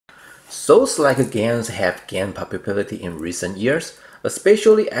Souls-like games have gained popularity in recent years,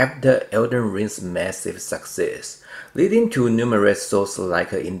 especially after Elden Ring's massive success, leading to numerous Souls-like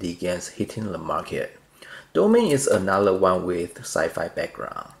indie games hitting the market. Dolmen is another one with sci-fi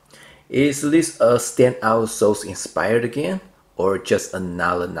background. Is this a standout Souls-inspired game, or just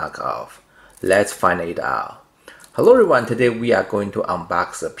another knockoff? Let's find it out. Hello everyone, today we are going to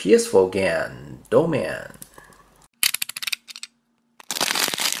unbox a PS4 game, Dolmen.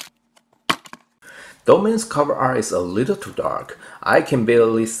 Dolmen's cover art is a little too dark. I can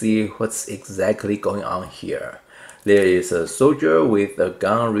barely see what's exactly going on here. There is a soldier with a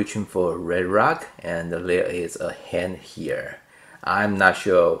gun reaching for a red rock, and there is a hand here. I'm not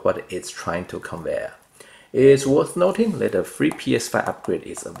sure what it's trying to convey. It's worth noting that a free PS5 upgrade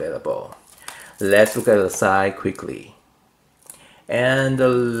is available. Let's look at the side quickly. And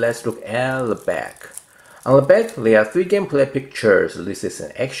let's look at the back. On the back, there are 3 gameplay pictures. This is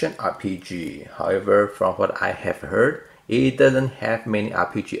an action RPG. However, from what I have heard, it doesn't have many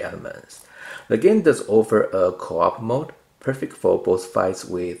RPG elements. The game does offer a co-op mode, perfect for both fights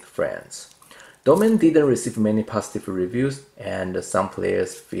with friends. Dolmen didn't receive many positive reviews, and some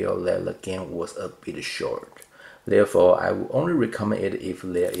players feel that the game was a bit short. Therefore, I would only recommend it if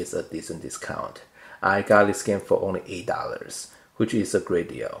there is a decent discount. I got this game for only $8, which is a great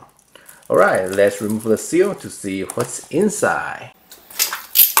deal. Alright, let's remove the seal to see what's inside.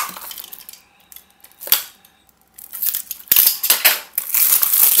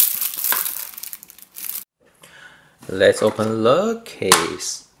 Let's open the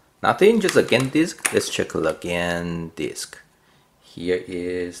case. Nothing, just a game disc. Let's check the game disc. Here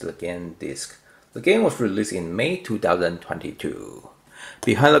is the game disc. The game was released in May 2022.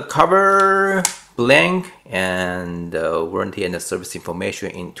 Behind the cover, blank, and warranty and service information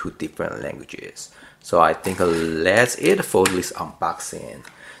in 2 different languages. So I think that's it for this unboxing.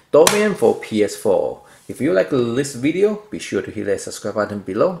 Dolmen for PS4. If you like this video, be sure to hit that subscribe button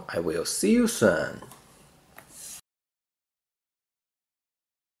below. I will see you soon.